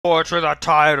Or to the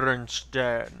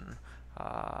Tyrant-Den.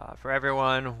 For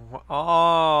everyone,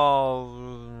 all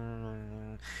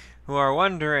who are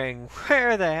wondering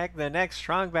where the heck the next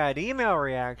Strong Bad email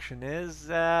reaction is,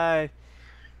 I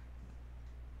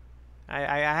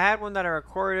had one that I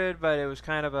recorded, but it was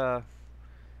kind of a...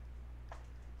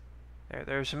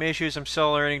 There's some issues. I'm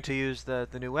still learning to use the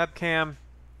new webcam.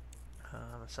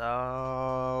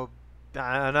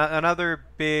 Another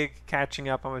big catching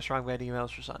up on my Strong Bad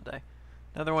emails for Sunday.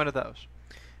 Another one of those.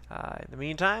 In the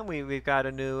meantime, we've got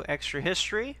a new extra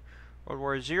history, World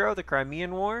War Zero, the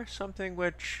Crimean War, something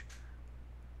which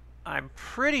I'm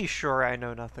pretty sure I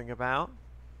know nothing about.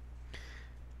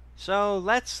 So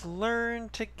let's learn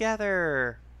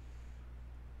together.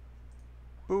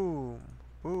 Boom.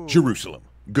 Boom. Jerusalem,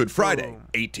 Good Friday, Boom.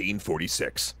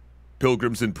 1846.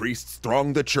 Pilgrims and priests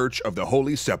thronged the Church of the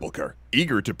Holy Sepulchre,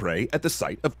 eager to pray at the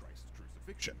site of Christ's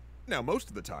crucifixion. Now, most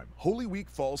of the time, Holy Week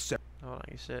falls Hold on,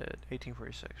 you said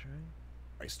 1846, right?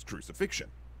 Christ's crucifixion.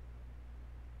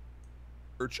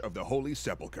 Church of the Holy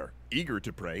Sepulchre, eager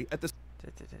to pray at the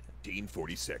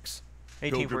 1846.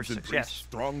 Pilgrims and 1846, priests yes.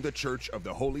 thronged the Church of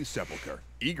the Holy Sepulchre,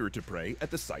 eager to pray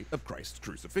at the site of Christ's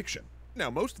crucifixion.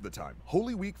 Now, most of the time,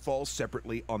 Holy Week falls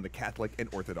separately on the Catholic and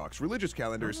Orthodox religious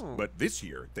calendars, but this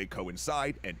year they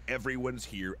coincide and everyone's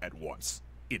here at once.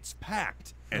 It's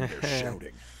packed, and they're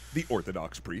shouting. The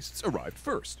Orthodox priests arrived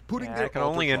first, putting their can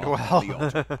only end altar cloth on the well.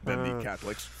 altar. Then the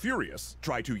Catholics, furious,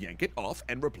 try to yank it off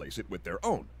and replace it with their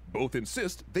own. Both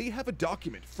insist they have a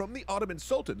document from the Ottoman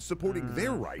Sultan supporting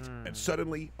their right, and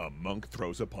suddenly a monk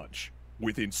throws a punch.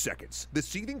 Within seconds, the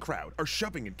seething crowd are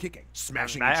shoving and kicking,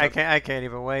 smashing each other. I can't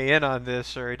even weigh in on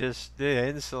this, or just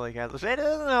instantly get. It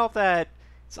doesn't help that.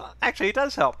 Actually, it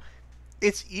does help.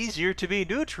 It's easier to be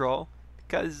neutral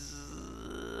because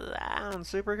I don't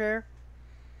super care.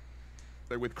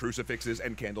 With crucifixes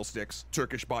and candlesticks,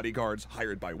 Turkish bodyguards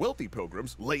hired by wealthy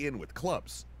pilgrims lay in with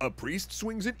clubs. A priest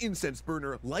swings an incense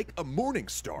burner like a morning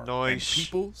star, and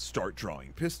people start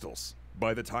drawing pistols.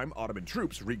 By the time Ottoman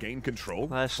troops regain control,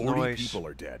 40 people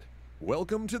are dead.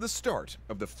 Welcome to the start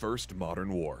of the First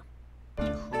Modern War.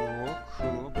 Cool,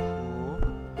 cool, cool.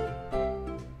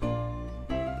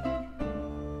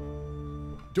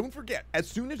 Don't forget, as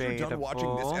soon as you're done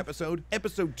watching this episode,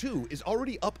 episode 2 is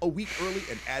already up a week early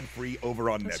and ad-free over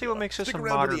on Nebula. Let's see what makes this Stick a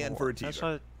around modern to the end for a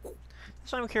teaser.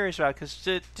 That's what I'm curious about, because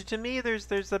to me,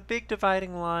 there's a big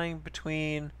dividing line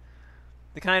between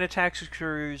the kind of tactics we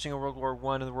were using in World War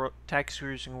I and the tactics we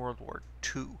were using in World War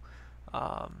II.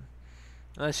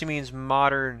 Unless he means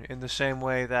modern in the same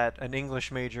way that an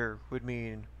English major would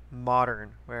mean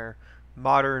modern, where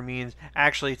modern means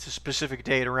actually it's a specific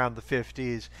date around the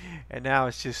 50s, and now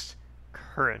it's just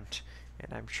current.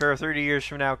 And I'm sure 30 years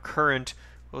from now, current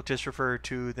will just refer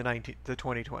to the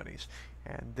 2020s.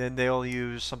 And then they'll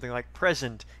use something like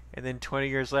present, and then 20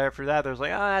 years after that, there's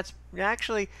like, oh, that's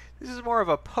actually, this is more of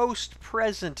a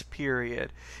post-present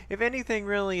period. If anything,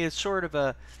 really, it's sort of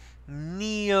a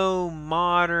neo-modern,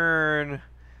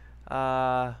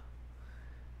 a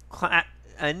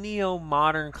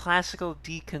neo-modern classical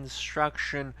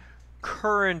deconstruction,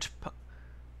 current,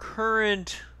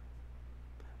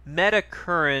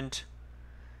 meta-current,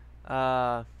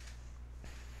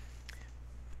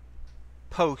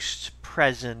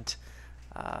 post-present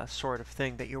sort of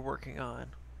thing that you're working on.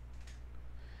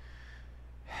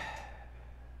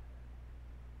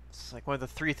 It's like one of the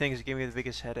 3 things that gave me the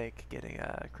biggest headache getting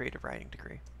a creative writing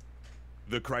degree.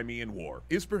 The Crimean War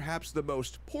is perhaps the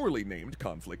most poorly named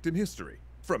conflict in history.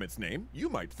 From its name, you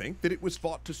might think that it was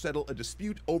fought to settle a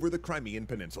dispute over the Crimean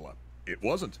Peninsula. It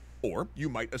wasn't. Or you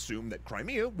might assume that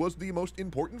Crimea was the most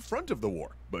important front of the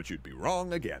war, but you'd be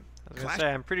wrong again. I was gonna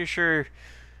say, I'm pretty sure.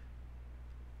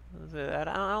 I'm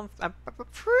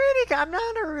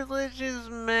not a religious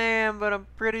man, but I'm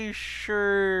pretty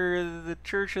sure the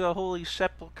Church of the Holy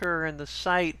Sepulchre and the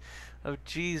site of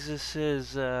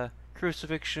Jesus'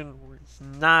 crucifixion was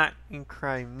not in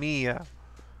Crimea.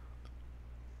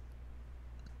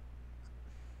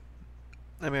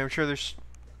 I mean, I'm sure there's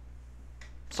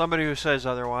somebody who says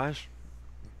otherwise.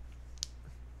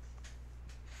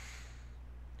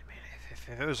 I mean,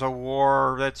 if it was a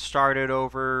war that started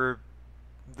over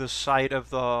the site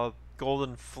of the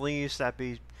Golden Fleece, that'd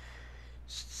be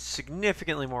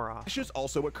significantly more often. Clashes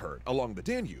also occurred along the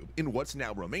Danube, in what's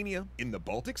now Romania, in the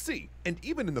Baltic Sea, and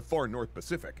even in the far North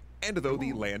Pacific. And though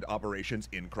the land operations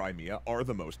in Crimea are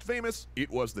the most famous,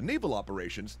 it was the naval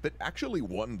operations that actually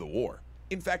won the war.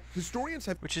 In fact, historians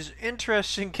have... Which is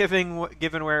interesting given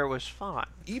where it was fought.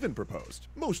 Even proposed,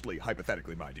 mostly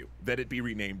hypothetically mind you, that it be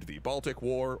renamed the Baltic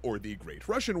War, or the Great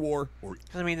Russian War, or...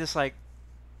 I mean, this, like...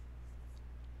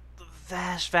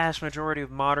 vast majority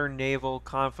of modern naval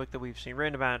conflict that we've seen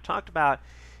written about and talked about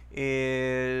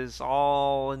is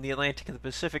all in the Atlantic and the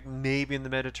Pacific, maybe in the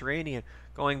Mediterranean.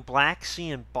 Going Black Sea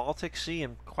and Baltic Sea,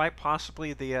 and quite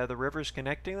possibly the rivers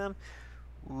connecting them.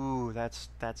 Ooh, that's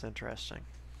interesting.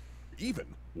 Even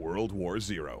World War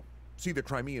Zero. See, the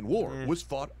Crimean War was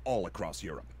fought all across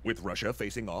Europe, with Russia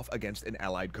facing off against an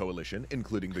allied coalition,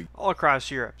 including the all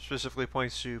across Europe, specifically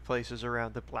points to places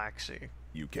around the Black Sea.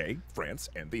 UK, France,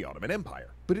 and the Ottoman Empire.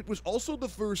 But it was also the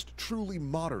first truly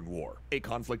modern war, a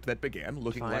conflict that began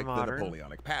looking like the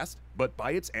Napoleonic past, but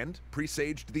by its end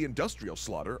presaged the industrial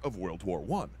slaughter of World War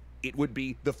I. It would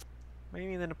be the... What do you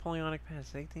mean the Napoleonic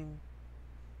past?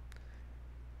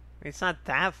 It's not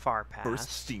that far past.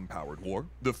 First steam-powered war,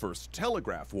 the first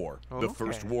telegraph war, the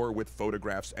first war with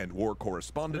photographs and war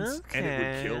correspondence, and it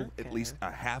would kill at least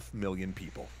 500,000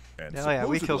 people. And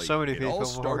we kill so many it people all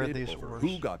started these over wars.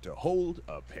 who got to hold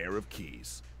a pair of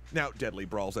keys. Now, deadly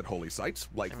brawls at holy sites,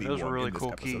 like the one really in this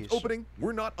cool episode's keys. opening,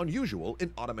 were not unusual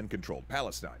in Ottoman-controlled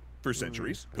Palestine. For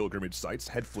centuries, pilgrimage sites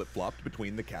had flip-flopped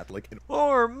between the Catholic and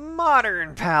or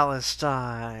modern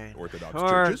Palestine, Orthodox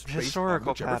or churches based on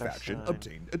historical whichever Palestine. faction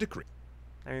obtained a decree.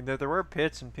 I mean, there were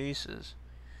bits and pieces.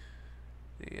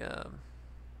 The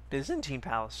Byzantine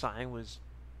Palestine was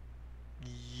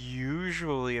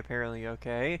usually apparently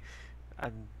okay,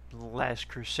 unless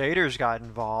Crusaders got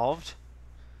involved.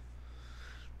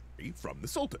 From the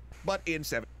Sultan, but in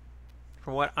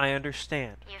from what I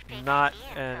understand, not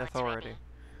an authority.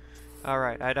 All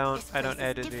right, I don't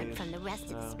edit these. From the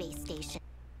rest of the space station.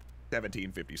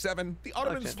 1757, the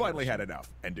Ottomans finally had enough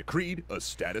and decreed a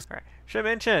status. All right. Should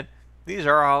mention, these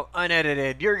are all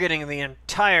unedited. You're getting the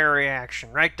entire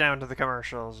reaction, right down to the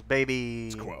commercials,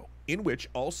 baby. Quo, in which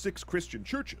all 6 Christian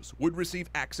churches would receive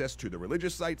access to the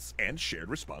religious sites and shared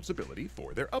responsibility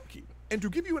for their upkeep. And to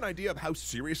give you an idea of how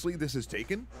seriously this is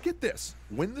taken, get this.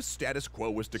 When the status quo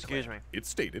was declared, it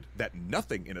stated that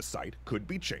nothing in a site could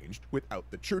be changed without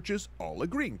the churches all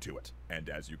agreeing to it. And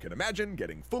as you can imagine,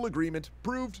 getting full agreement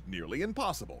proved nearly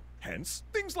impossible. Hence,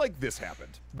 things like this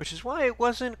happened. Which is why it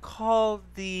wasn't called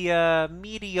the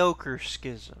mediocre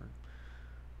schism,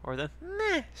 or the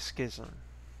meh schism.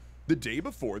 The day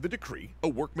before the decree, a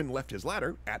workman left his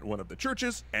ladder at one of the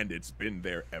churches, and it's been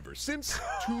there ever since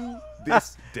to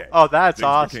this day. Oh, that's Things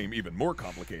awesome. became even more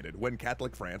complicated when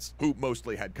Catholic France, who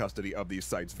mostly had custody of these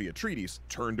sites via treaties,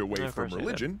 turned away from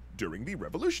religion during the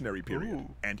Revolutionary period,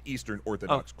 and Eastern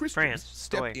Orthodox Christians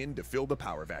stepped in to fill the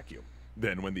power vacuum.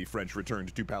 Then, when the French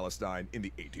returned to Palestine in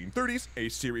the 1830s, a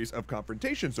series of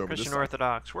confrontations over Christian the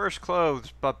Orthodox, worse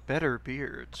clothes, but better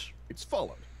beards. It's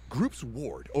followed. Groups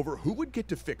warred over who would get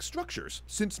to fix structures,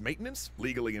 since maintenance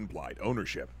legally implied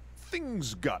ownership.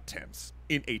 Things got tense.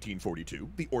 In 1842,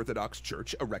 the Orthodox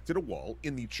Church erected a wall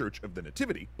in the Church of the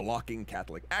Nativity, blocking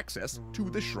Catholic access to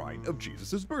the shrine of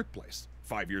Jesus' birthplace.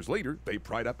 5 years later, they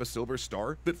pried up a silver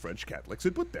star that French Catholics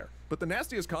had put there. But the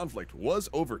nastiest conflict was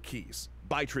over keys.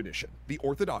 By tradition, the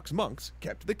Orthodox monks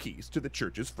kept the keys to the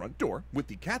church's front door, with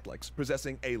the Catholics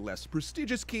possessing a less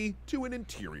prestigious key to an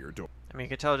interior door. I mean, you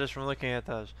can tell just from looking at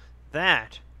those.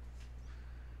 That,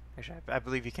 actually, I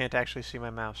believe you can't actually see my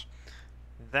mouse.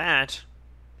 That,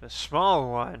 the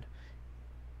small one,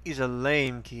 is a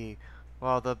lame key,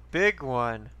 while the big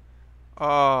one,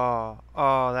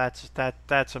 that's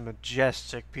a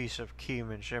majestic piece of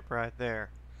keymanship right there.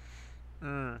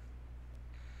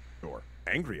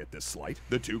 Angry at this slight,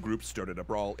 the two groups started a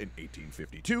brawl in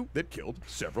 1852 that killed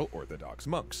several Orthodox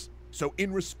monks. So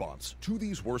in response to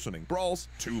these worsening brawls,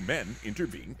 2 men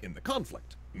intervened in the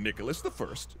conflict. Nicholas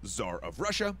I, Tsar of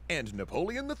Russia, and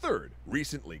Napoleon III,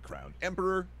 recently crowned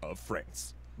Emperor of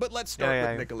France. But let's start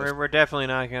with Nicholas. We're definitely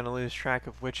not going to lose track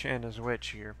of which end is which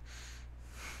here.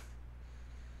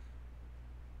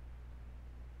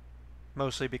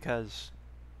 Mostly because,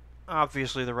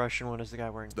 obviously, the Russian one is the guy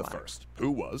wearing black. The first, who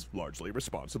was largely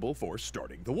responsible for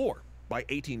starting the war. By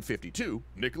 1852,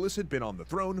 Nicholas had been on the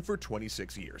throne for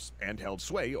 26 years and held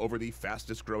sway over the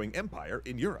fastest-growing empire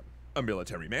in Europe. A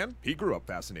military man, he grew up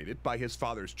fascinated by his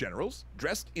father's generals,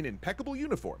 dressed in impeccable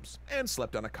uniforms, and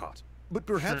slept on a cot. But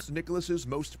perhaps Nicholas's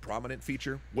most prominent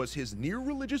feature was his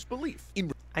near-religious belief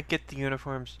in... I get the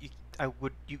uniforms.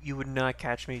 You would not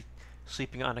catch me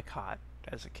sleeping on a cot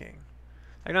as a king.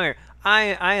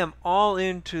 I am all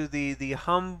into the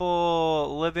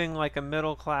humble living like a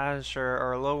middle class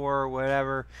or lower or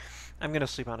whatever. I'm gonna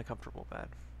sleep on a comfortable bed.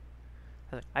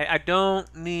 I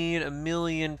don't need a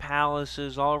million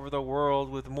palaces all over the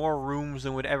world with more rooms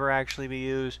than would ever actually be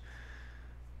used,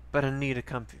 but I need a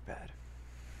comfy bed.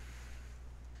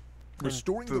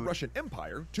 Restoring the Russian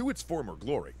Empire to its former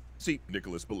glory. See,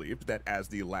 Nicholas believed that as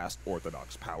the last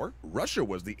Orthodox power, Russia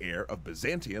was the heir of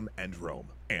Byzantium and Rome.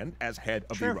 And as head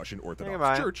of the Russian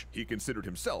Orthodox Church, he considered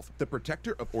himself the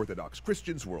protector of Orthodox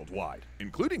Christians worldwide,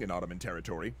 including in Ottoman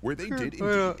territory, where they did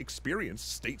indeed experience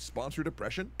state-sponsored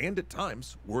oppression and at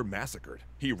times were massacred.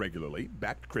 He regularly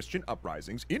backed Christian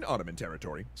uprisings in Ottoman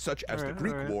territory, such as the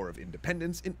Greek War of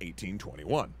Independence in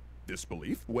 1821. This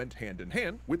belief went hand in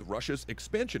hand with Russia's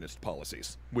expansionist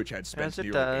policies, which had spent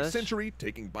nearly a century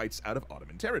taking bites out of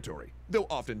Ottoman territory. Though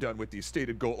often done with the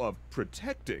stated goal of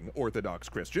protecting Orthodox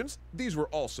Christians, these were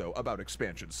also about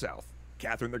expansion south.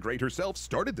 Catherine the Great herself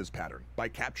started this pattern by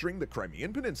capturing the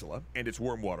Crimean Peninsula and its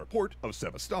warm water port of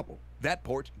Sevastopol. That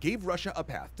port gave Russia a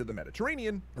path to the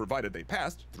Mediterranean, provided they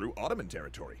passed through Ottoman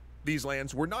territory. These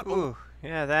lands were not...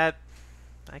 I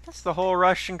guess the whole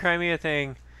Russian Crimea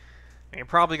thing... It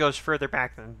probably goes further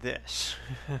back than this.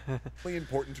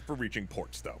 Important for reaching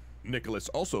ports, though. Nicholas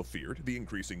also feared the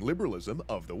increasing liberalism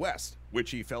of the West,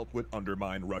 which he felt would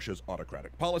undermine Russia's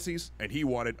autocratic policies, and he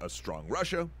wanted a strong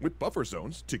Russia with buffer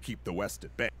zones to keep the West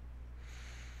at bay.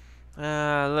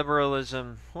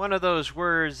 Liberalism. One of those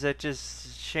words that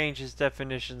just changes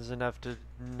definitions enough to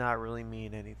not really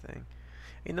mean anything.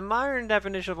 I mean, the modern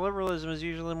definition of liberalism is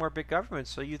usually more big government,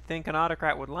 so you'd think an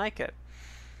autocrat would like it.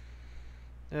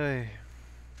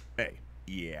 Hey,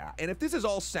 yeah, and if this is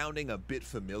all sounding a bit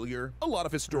familiar, a lot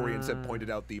of historians have pointed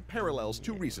out the parallels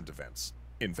to recent events.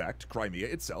 In fact, Crimea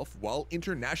itself, while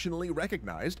internationally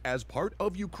recognized as part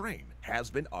of Ukraine, has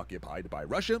been occupied by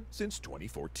Russia since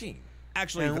 2014.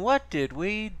 Actually, and what did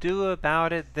we do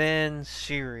about it then,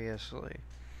 seriously?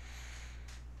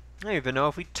 I don't even know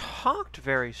if we talked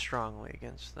very strongly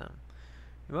against them.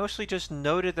 We mostly just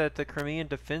noted that the Crimean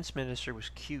defense minister was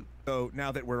cute. So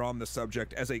now that we're on the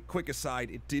subject, as a quick aside,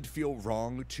 it did feel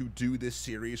wrong to do this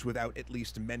series without at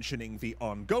least mentioning the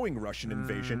ongoing Russian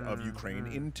invasion of Ukraine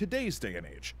in today's day and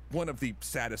age. One of the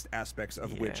saddest aspects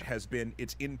of which has been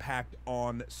its impact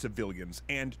on civilians.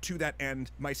 And to that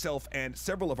end, myself and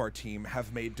several of our team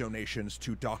have made donations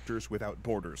to Doctors Without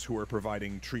Borders, who are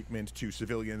providing treatment to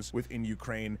civilians within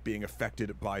Ukraine being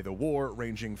affected by the war,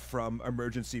 ranging from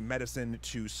emergency medicine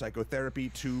to psychotherapy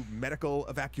to medical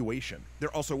evacuation.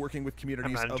 They're also working with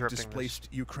communities of displaced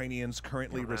Ukrainians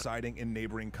currently residing in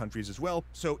neighboring countries as well.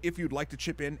 So if you'd like to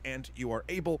chip in and you are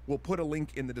able, we'll put a link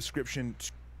in the description.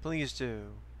 Please do.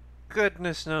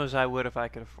 Goodness knows I would if I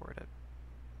could afford it.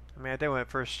 I mean, I did when it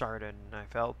first started, and I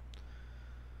felt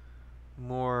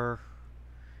more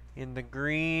in the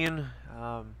green.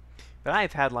 But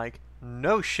I've had, like,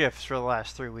 no shifts for the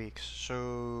last 3 weeks.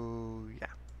 So, yeah.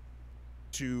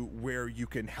 To where you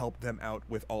can help them out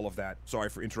with all of that. Sorry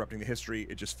for interrupting the history.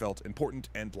 It just felt important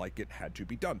and like it had to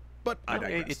be done. But I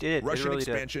digress. It did. Russian really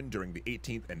expansion during the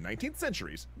 18th and 19th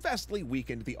centuries vastly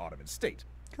weakened the Ottoman state.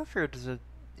 Clifford is an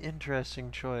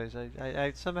interesting choice.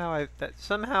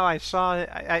 Somehow I saw it.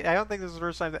 I don't think this is the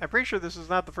first time. I'm pretty sure this is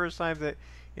not the first time that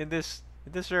in this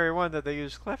very one that they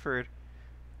used Clifford.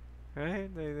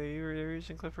 Right? They were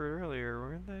using Clifford earlier,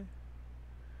 weren't they? I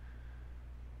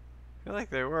feel like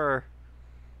they were.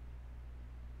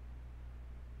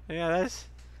 Yeah,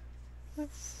 that's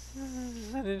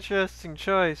an interesting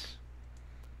choice.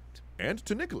 And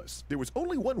to Nicholas, there was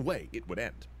only one way it would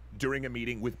end. During a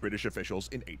meeting with British officials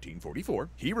in 1844,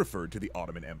 he referred to the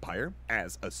Ottoman Empire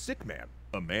as a sick man,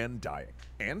 a man dying.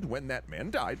 And when that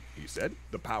man died, he said,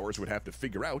 the powers would have to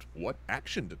figure out what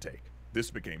action to take.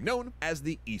 This became known as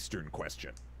the Eastern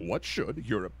Question. What should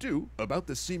Europe do about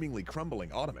the seemingly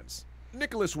crumbling Ottomans?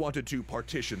 Nicholas wanted to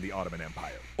partition the Ottoman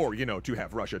Empire, or, to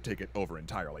have Russia take it over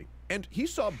entirely. And he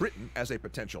saw Britain as a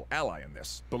potential ally in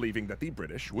this, believing that the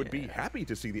British would be happy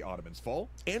to see the Ottomans fall,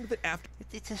 and that after...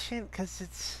 It's a shame, because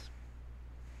it's...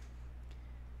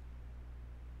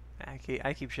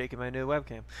 I keep shaking my new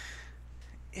webcam.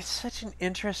 It's such an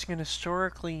interesting and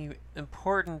historically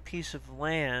important piece of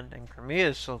land, and Crimea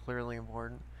is so clearly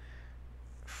important.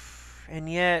 And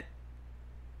yet...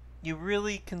 you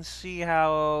really can see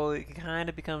how it kind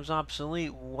of becomes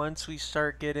obsolete once we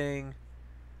start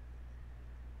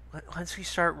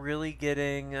really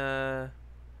getting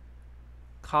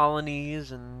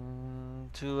colonies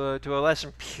and to a less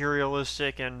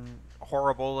imperialistic and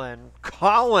horrible and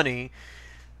colony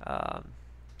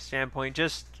standpoint,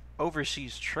 just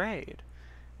overseas trade.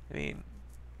 I mean,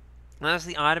 as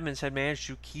the Ottomans had managed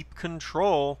to keep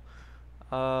control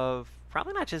of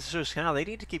probably not just the Suez Canal, they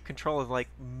need to keep control of like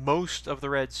most of the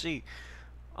Red Sea.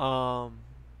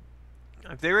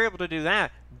 If they were able to do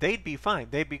that, they'd be fine.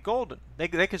 They'd be golden. They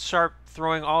could start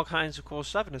throwing all kinds of cool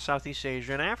stuff into Southeast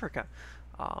Asia and Africa.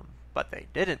 But they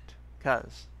didn't,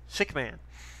 because sick man.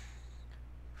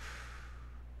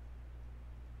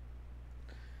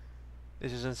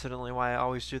 This is incidentally why I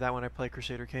always do that when I play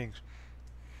Crusader Kings.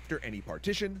 After any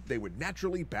partition, they would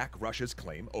naturally back Russia's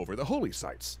claim over the holy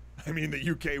sites. I mean, the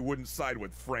UK wouldn't side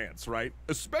with France, right?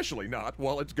 Especially not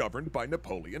while it's governed by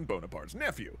Napoleon Bonaparte's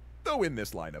nephew. Though in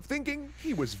this line of thinking,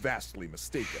 he was vastly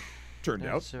mistaken. Turned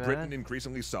out, Britain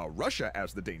increasingly saw Russia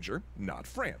as the danger, not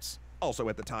France. Also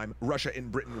at the time, Russia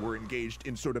and Britain were engaged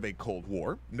in sort of a Cold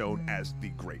War, known as the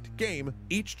Great Game,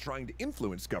 each trying to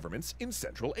influence governments in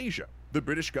Central Asia. The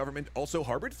British government also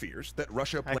harbored fears that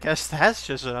Russia... I guess that's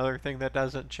just another thing that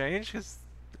doesn't change, because,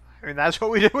 I mean, that's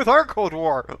what we did with our Cold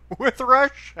War, with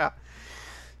Russia.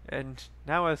 And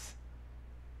now with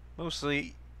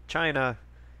mostly China,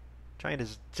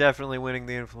 China's definitely winning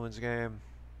the influence game.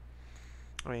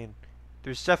 I mean,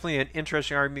 there's definitely an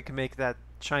interesting argument you can make that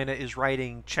China is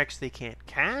writing checks they can't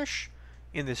cash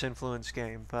in this influence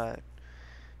game, but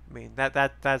I mean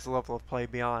that's a level of play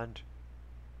beyond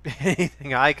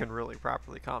anything I can really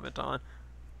properly comment on.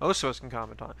 Most of us can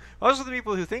comment on. Most of the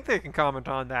people who think they can comment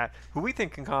on that, who we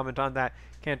think can comment on that,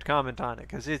 can't comment on it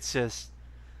because it's just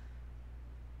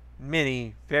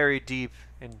many very deep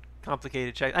and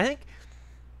complicated checks. I think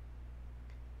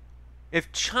if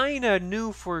China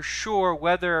knew for sure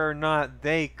whether or not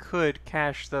they could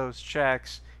cash those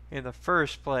checks in the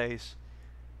first place,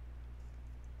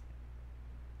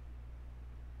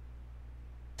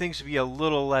 things would be a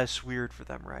little less weird for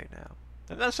them right now.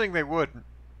 I'm not saying they wouldn't.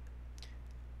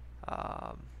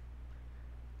 I'm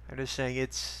just saying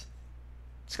it's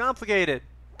complicated.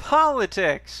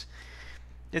 Politics.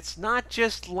 It's not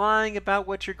just lying about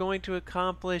what you're going to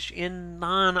accomplish in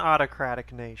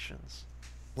non-autocratic nations.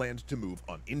 Planned to move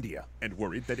on India, and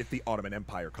worried that if the Ottoman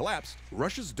Empire collapsed,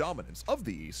 Russia's dominance of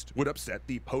the East would upset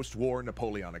the post-war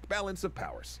Napoleonic balance of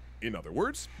powers. In other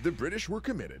words, the British were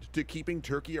committed to keeping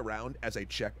Turkey around as a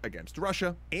check against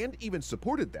Russia, and even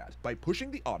supported that by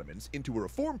pushing the Ottomans into a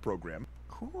reform program.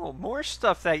 Cool, more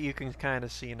stuff that you can kind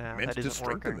of see now meant that to isn't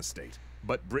strengthen working. the state.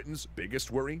 But Britain's biggest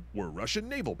worry were Russian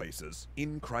naval bases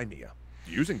in Crimea.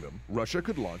 Using them, Russia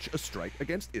could launch a strike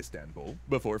against Istanbul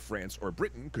before France or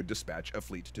Britain could dispatch a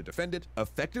fleet to defend it,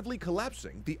 effectively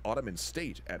collapsing the Ottoman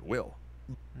state at will.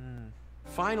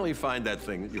 Finally find that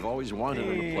thing that you've always wanted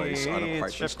in a place on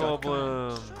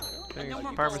apartments.com.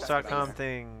 Apartments.com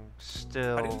thing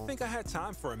still. I didn't think I had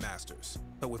time for a master's,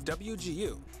 but with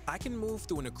WGU, I can move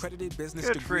to an accredited business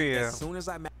Good for degree you. as soon as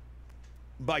I...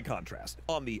 By contrast,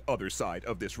 on the other side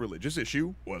of this religious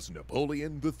issue was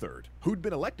Napoleon III, who'd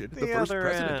been elected the first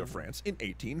president of France in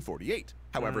 1848.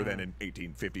 However, then in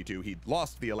 1852, he'd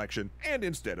lost the election, and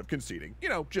instead of conceding,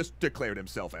 just declared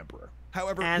himself emperor.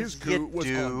 However, his coup was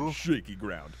on shaky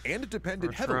ground, and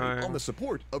depended heavily on the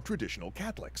support of traditional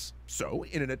Catholics. So,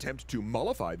 in an attempt to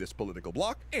mollify this political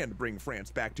bloc, and bring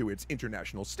France back to its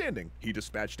international standing, he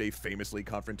dispatched a famously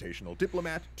confrontational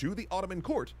diplomat to the Ottoman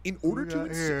court in order to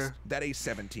insist that a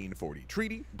 1740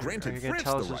 treaty granted France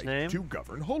the right to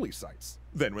govern holy sites.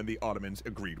 Then when the Ottomans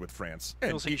agreed with France,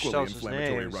 an equally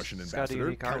inflammatory Russian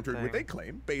ambassador countered with a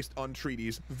claim based on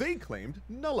treaties they claimed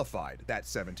nullified that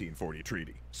 1740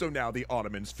 treaty. So now the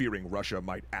Ottomans, fearing Russia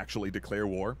might actually declare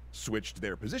war, switched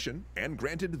their position and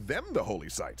granted them the holy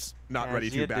sites. Not ready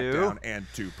to back down and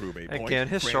to prove a point, Again,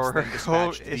 France then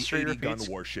dispatched the history 80-gun repeats.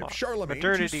 warship Charlemagne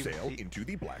to sail into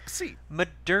the Black Sea.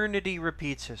 Modernity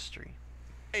repeats history.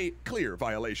 A clear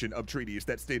violation of treaties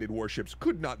that stated warships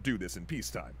could not do this in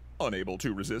peacetime. Unable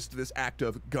to resist this act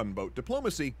of gunboat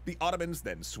diplomacy, the Ottomans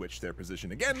then switched their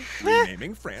position again,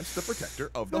 renaming France the protector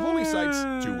of the holy sites,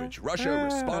 to which Russia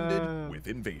responded with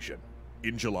invasion.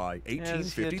 In July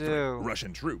 1853,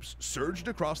 Russian troops surged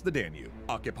across the Danube,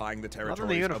 occupying the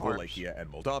territories of Wallachia and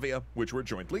Moldavia, which were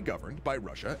jointly governed by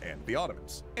Russia and the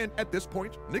Ottomans. And at this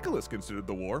point, Nicholas considered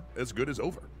the war as good as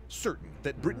over, certain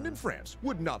that Britain and France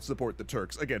would not support the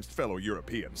Turks against fellow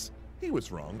Europeans. He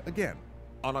was wrong again.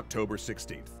 On October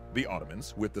 16th, the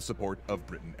Ottomans, with the support of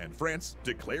Britain and France,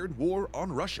 declared war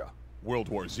on Russia. World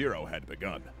War I had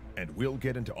begun, and we'll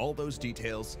get into all those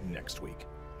details next week.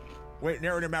 Wait,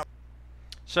 narrowed him out.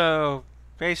 So,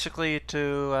 basically,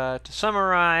 to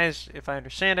summarize, if I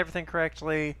understand everything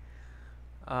correctly,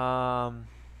 Russia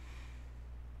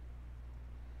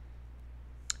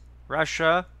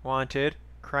wanted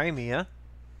Crimea.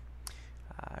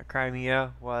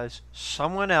 Crimea was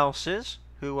someone else's,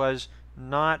 who was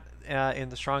not in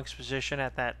the strongest position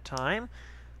at that time.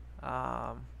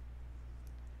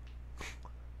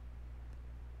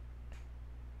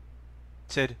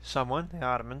 Said someone, the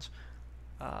Ottomans,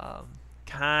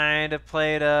 kind of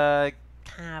played a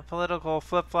political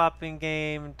flip-flopping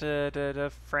game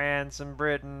to France and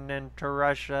Britain and to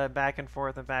Russia, back and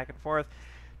forth,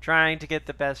 trying to get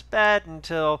the best bet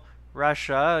until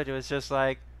Russia, it was just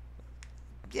like,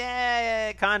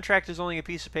 yeah, contract is only a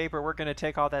piece of paper. We're going to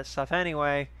take all that stuff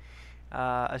anyway,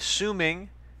 assuming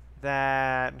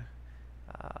that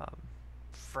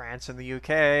France and the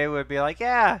UK would be like,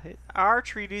 yeah, our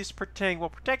treaties will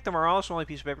protect them are also only a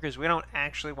piece of paper because we don't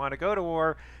actually want to go to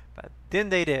war, but then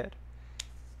they did.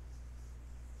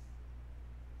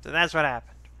 So that's what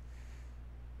happened.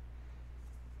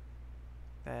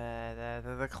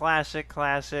 The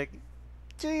classic.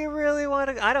 Do you really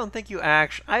want to? I don't think you'll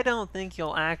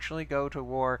actually go to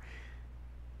war.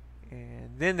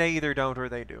 And then they either don't or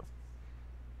they do.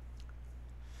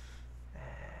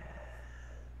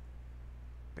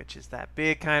 Which is that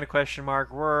big kind of question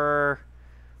mark we're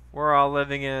all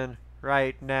living in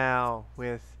right now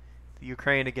with the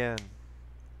Ukraine again.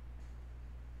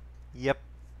 Yep.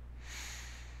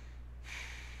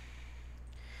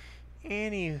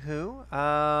 Anywho,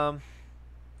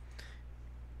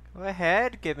 go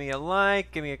ahead, give me a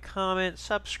like, give me a comment,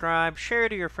 subscribe, share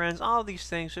to your friends. All these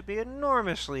things would be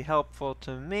enormously helpful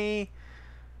to me.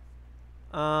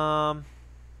 It was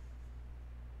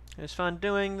fun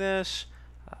doing this.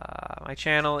 My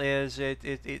channel is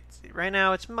right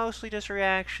now it's mostly just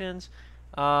reactions.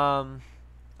 I'll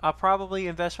probably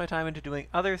invest my time into doing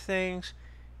other things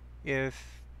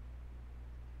if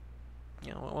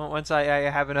once I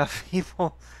have enough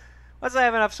people, once I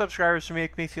have enough subscribers to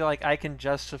make me feel like I can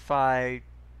justify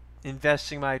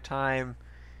investing my time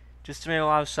just to make a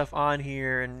lot of stuff on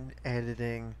here and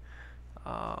editing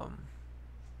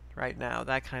right now,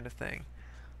 that kind of thing.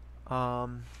 So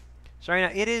right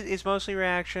now it's mostly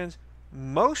reactions,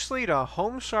 mostly to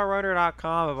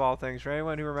HomestarRunner.com of all things, for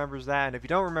anyone who remembers that. And if you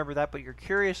don't remember that but you're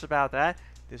curious about that,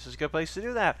 this is a good place to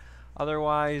do that.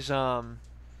 Otherwise,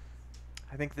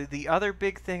 I think the other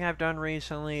big thing I've done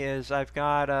recently is I've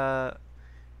got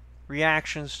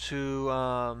reactions to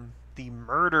the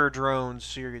Murder Drones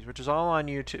series, which is all on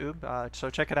YouTube. So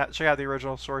check it out. Check out the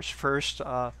original source first.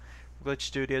 Glitch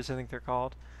Studios, I think they're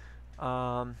called.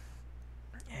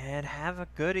 And have a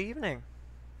good evening.